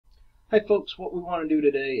Hi folks, what we want to do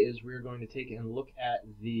today is we're going to take and look at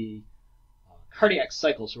the cardiac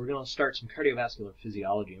cycle. So we're going to start some cardiovascular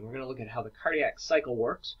physiology, and we're going to look at how the cardiac cycle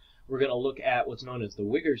works. We're going to look at what's known as the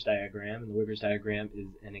Wiggers diagram, and the Wiggers diagram is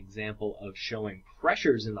an example of showing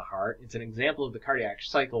pressures in the heart. It's an example of the cardiac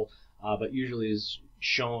cycle, but usually is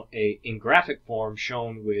shown in graphic form,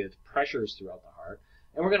 shown with pressures throughout the heart.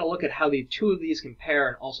 And we're going to look at how the two of these compare,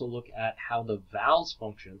 and also look at how the valves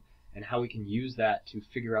function and how we can use that to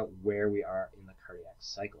figure out where we are in the cardiac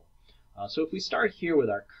cycle. So if we start here with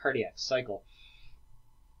our cardiac cycle,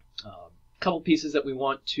 a couple pieces that we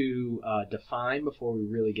want to define before we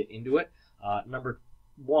really get into it. Number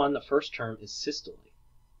one, the first term is systole.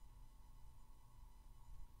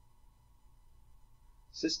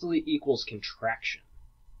 Systole equals contraction.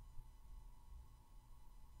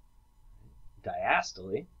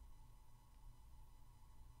 Diastole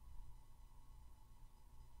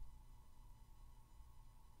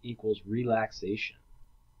equals relaxation.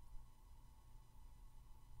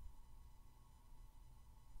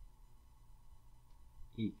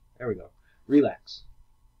 There we go. Relax.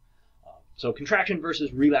 So contraction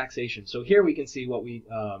versus relaxation. So here we can see what we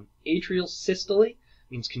atrial systole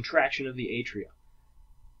means contraction of the atria.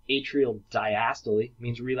 Atrial diastole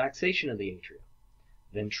means relaxation of the atria.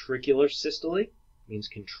 Ventricular systole means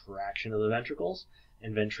contraction of the ventricles,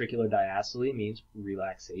 and ventricular diastole means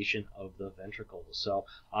relaxation of the ventricles. So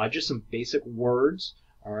just some basic words,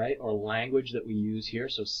 all right, or language that we use here.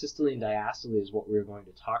 So systole and diastole is what we're going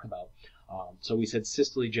to talk about. So we said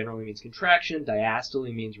systole generally means contraction,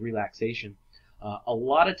 diastole means relaxation. A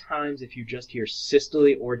lot of times if you just hear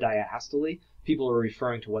systole or diastole, people are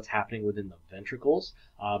referring to what's happening within the ventricles.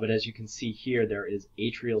 But as you can see here, there is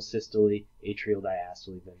atrial systole, atrial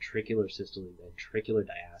diastole, ventricular systole, ventricular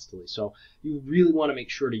diastole. So you really want to make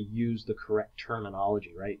sure to use the correct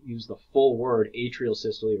terminology, right? Use the full word, atrial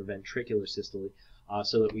systole or ventricular systole,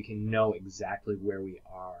 so that we can know exactly where we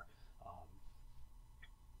are.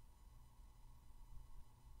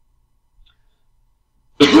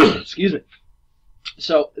 Excuse me.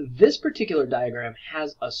 So this particular diagram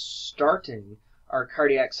has us starting our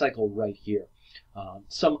cardiac cycle right here.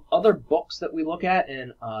 Some other books that we look at,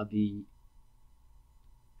 and the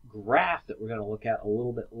graph that we're going to look at a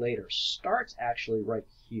little bit later starts actually right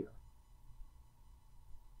here.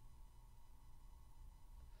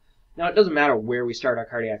 Now it doesn't matter where we start our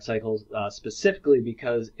cardiac cycles specifically,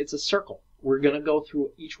 because it's a circle. We're going to go through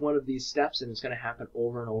each one of these steps, and it's going to happen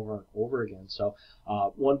over and over and over again. So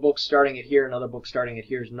one book starting it here, another book starting it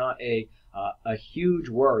here is not a huge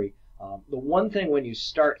worry. The one thing when you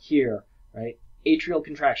start here, right, atrial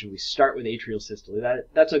contraction, we start with atrial systole.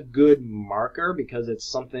 That's a good marker because it's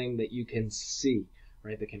something that you can see,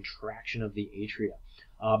 right, the contraction of the atria.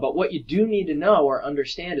 But what you do need to know or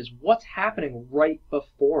understand is what's happening right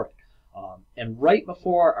before it. And right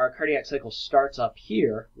before our cardiac cycle starts up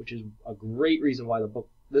here, which is a great reason why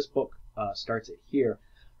this book starts it here,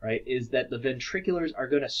 right, is that the ventriculars are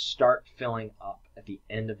going to start filling up at the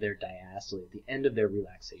end of their diastole, at the end of their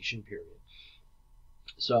relaxation period.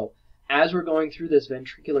 So as we're going through this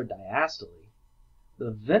ventricular diastole,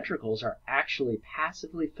 the ventricles are actually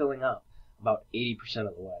passively filling up about 80%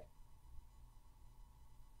 of the way.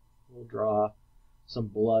 We'll draw some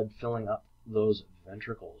blood filling up those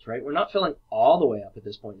ventricles, right? We're not filling all the way up at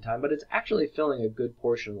this point in time, but it's actually filling a good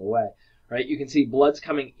portion of the way, right? You can see blood's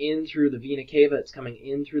coming in through the vena cava, it's coming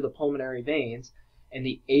in through the pulmonary veins, and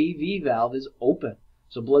the AV valve is open.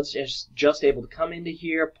 So blood's just able to come into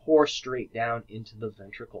here, pour straight down into the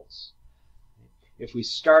ventricles. If we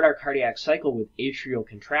start our cardiac cycle with atrial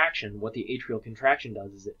contraction, what the atrial contraction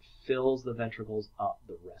does is it fills the ventricles up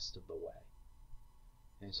the rest of the way.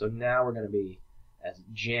 And so now we're going to be as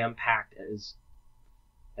jam-packed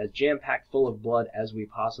full of blood as we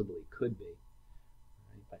possibly could be.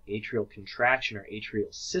 Right? But atrial contraction or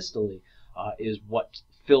atrial systole is what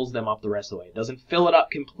fills them up the rest of the way. It doesn't fill it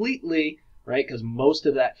up completely, right? Because most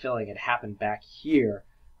of that filling had happened back here,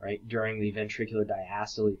 right, during the ventricular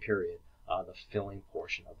diastole period, the filling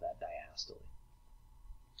portion of that diastole.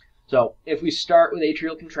 So if we start with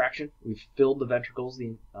atrial contraction, we've filled the ventricles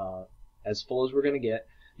as full as we're going to get.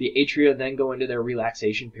 The atria then go into their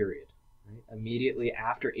relaxation period. Right? Immediately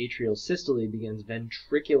after atrial systole begins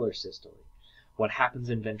ventricular systole. What happens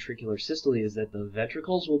in ventricular systole is that the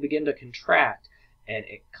ventricles will begin to contract, and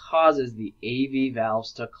it causes the AV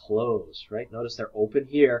valves to close. Right? Notice they're open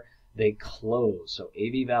here, they close. So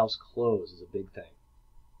AV valves close is a big thing.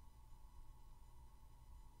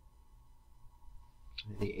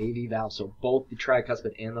 The AV valve, so both the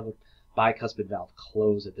tricuspid and the bicuspid valve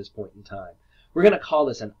close at this point in time. We're going to call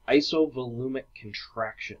this an isovolumic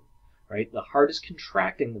contraction. right? The heart is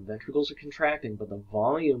contracting, the ventricles are contracting, but the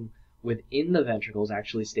volume within the ventricles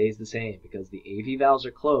actually stays the same because the AV valves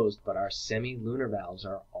are closed, but our semilunar valves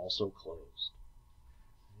are also closed.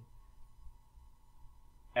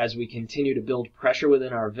 As we continue to build pressure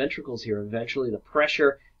within our ventricles here, eventually the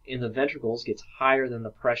pressure in the ventricles gets higher than the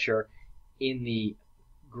pressure in the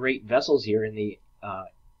great vessels here, in the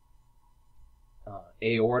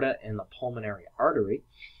aorta and the pulmonary artery.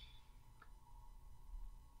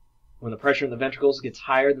 When the pressure in the ventricles gets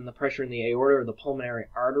higher than the pressure in the aorta or the pulmonary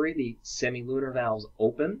artery, the semilunar valves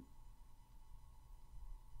open,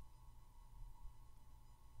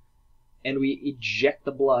 and we eject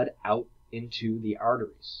the blood out into the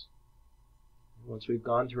arteries. Once we've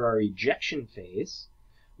gone through our ejection phase,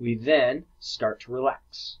 we then start to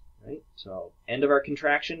relax. Right? So, end of our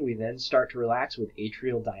contraction, we then start to relax with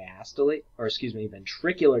ventricular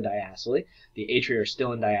diastole. The atria are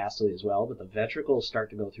still in diastole as well, but the ventricles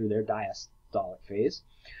start to go through their diastolic phase.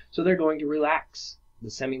 So they're going to relax. The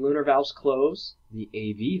semilunar valves close, the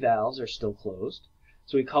AV valves are still closed.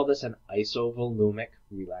 So we call this an isovolumic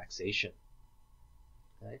relaxation.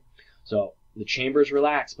 Okay? So the chambers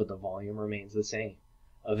relax, but the volume remains the same.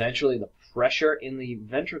 Eventually, the pressure in the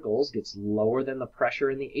ventricles gets lower than the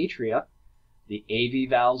pressure in the atria. The AV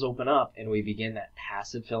valves open up, and we begin that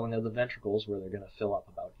passive filling of the ventricles where they're going to fill up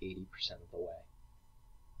about 80% of the way.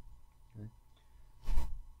 Okay.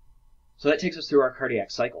 So that takes us through our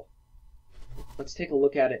cardiac cycle. Let's take a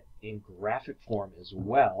look at it in graphic form as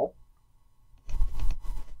well.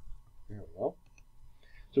 There we go.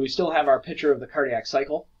 So we still have our picture of the cardiac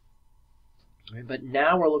cycle. Right, but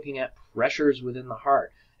now we're looking at pressures within the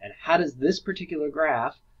heart. And how does this particular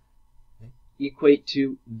graph equate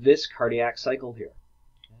to this cardiac cycle here?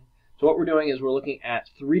 Okay. So what we're doing is we're looking at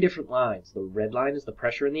three different lines. The red line is the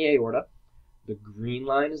pressure in the aorta, the green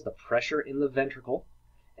line is the pressure in the ventricle,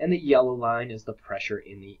 and the yellow line is the pressure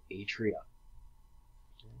in the atria.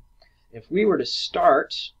 Okay. If we were to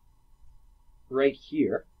start right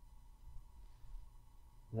here,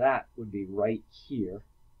 that would be right here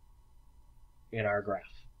in our graph.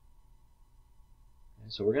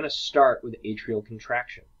 So we're going to start with atrial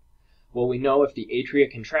contraction. Well, we know if the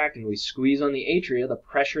atria contract and we squeeze on the atria, the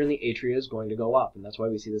pressure in the atria is going to go up. And that's why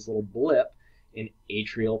we see this little blip in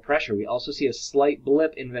atrial pressure. We also see a slight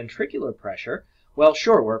blip in ventricular pressure. Well,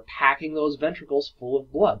 sure, we're packing those ventricles full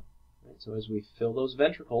of blood. Right? So as we fill those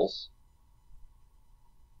ventricles,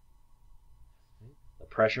 the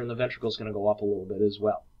pressure in the ventricle is going to go up a little bit as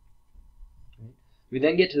well. Right? We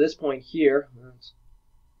then get to this point here. Let's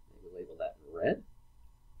maybe label that in red.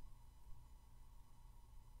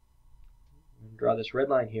 Draw this red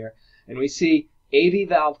line here, and we see AV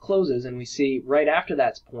valve closes, and we see right after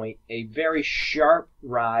that point a very sharp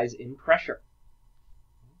rise in pressure.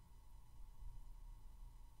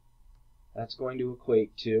 That's going to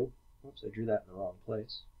equate to, oops, I drew that in the wrong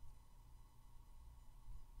place.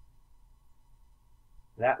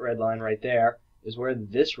 That red line right there is where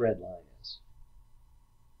this red line is.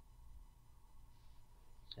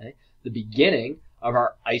 Okay? The beginning of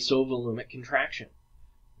our isovolumic contraction.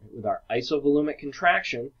 With our isovolumic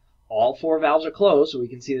contraction, all four valves are closed, so we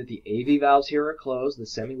can see that the AV valves here are closed, the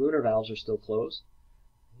semilunar valves are still closed,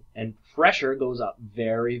 and pressure goes up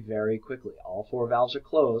very, very quickly. All four valves are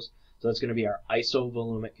closed, so that's going to be our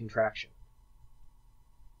isovolumic contraction.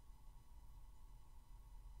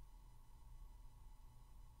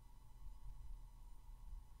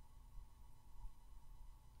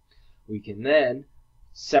 We can then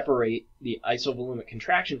separate the isovolumic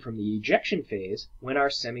contraction from the ejection phase when our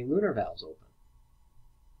semilunar valves open.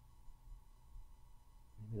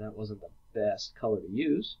 Maybe that wasn't the best color to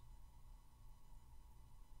use.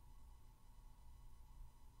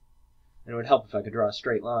 And it would help if I could draw a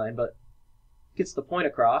straight line, but it gets the point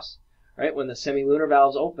across. Right? When the semilunar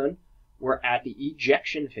valves open, we're at the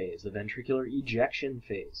ejection phase, the ventricular ejection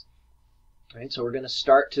phase. Right? So we're going to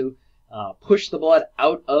start to push the blood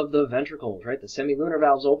out of the ventricles, right? The semilunar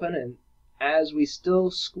valves open, and as we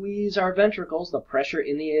still squeeze our ventricles, the pressure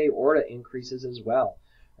in the aorta increases as well,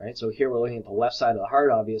 right? So here we're looking at the left side of the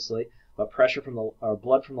heart, obviously, but pressure from the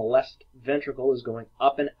blood from the left ventricle is going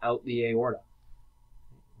up and out the aorta.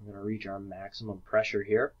 We're going to reach our maximum pressure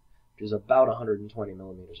here, which is about 120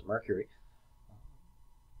 millimeters of mercury.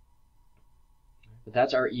 But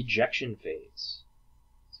that's our ejection phase.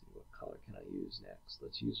 Let's see, what color can I use next?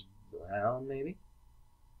 Let's use brown, maybe.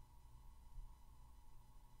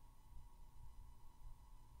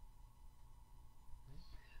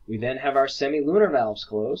 We then have our semilunar valves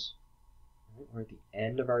close. We're at the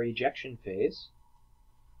end of our ejection phase.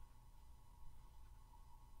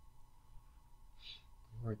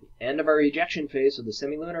 We're at the end of our ejection phase, so the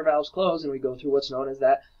semilunar valves close, and we go through what's known as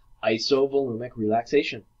that isovolumic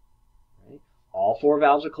relaxation. Right? All 4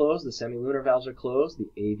 valves are closed. The semilunar valves are closed.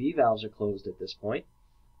 The AV valves are closed at this point.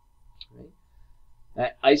 Right?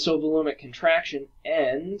 That isovolumic contraction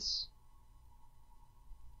ends.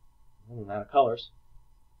 I'm out of colors.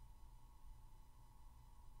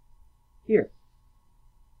 Here.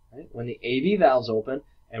 Right? When the AV valves open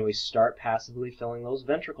and we start passively filling those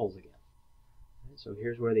ventricles again. Right? So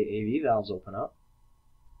here's where the AV valves open up.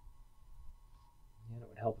 And it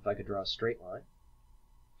would help if I could draw a straight line.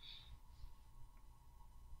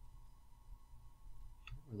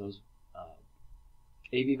 Where those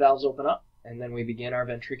AV valves open up, and then we begin our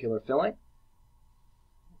ventricular filling.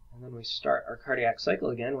 And then we start our cardiac cycle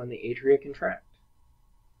again when the atria contract.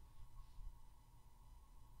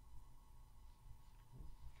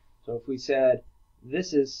 So if we said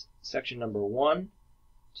this is section number 1,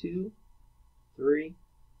 2, 3,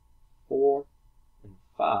 4, and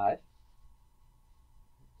 5,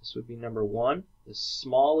 this would be number 1. This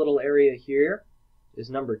small little area here is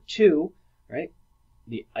number 2, right?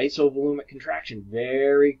 The isovolumic contraction,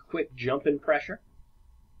 very quick jump in pressure.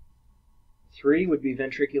 3 would be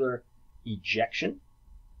ventricular ejection.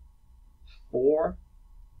 4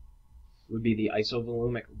 would be the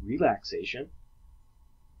isovolumic relaxation.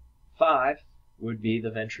 5 would be the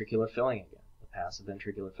ventricular filling again, the passive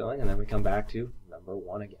ventricular filling, and then we come back to number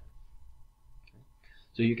 1 again. Okay.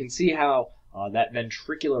 So you can see how that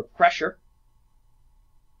ventricular pressure,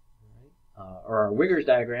 or our Wiggers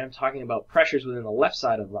diagram talking about pressures within the left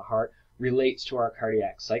side of the heart, relates to our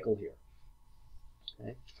cardiac cycle here.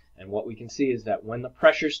 Okay. And what we can see is that when the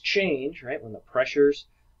pressures change, right, when the pressures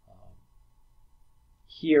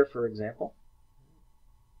here, for example,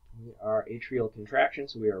 we are atrial contraction,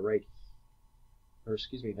 so we are right, or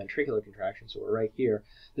excuse me, ventricular contraction, so we're right here.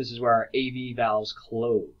 This is where our AV valves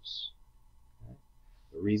close. Okay.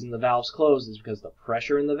 The reason the valves close is because the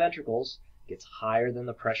pressure in the ventricles gets higher than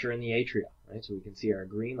the pressure in the atria. Right? So we can see our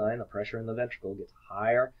green line, the pressure in the ventricle gets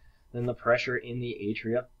higher than the pressure in the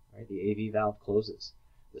atria. Right? The AV valve closes.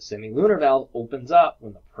 The semilunar valve opens up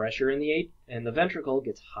when the pressure in the ventricle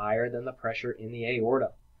gets higher than the pressure in the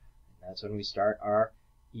aorta. And that's when we start our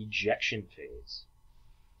ejection phase.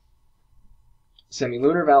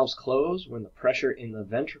 Semilunar valves close when the pressure in the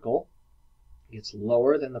ventricle gets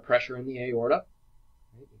lower than the pressure in the aorta.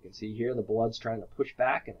 Right? You can see here the blood's trying to push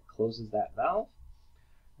back and it closes that valve.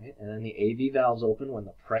 Right? And then the AV valves open when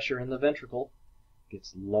the pressure in the ventricle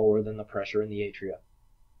gets lower than the pressure in the atria.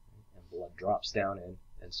 Right? And blood drops down in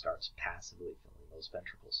and starts passively filling those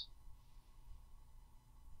ventricles.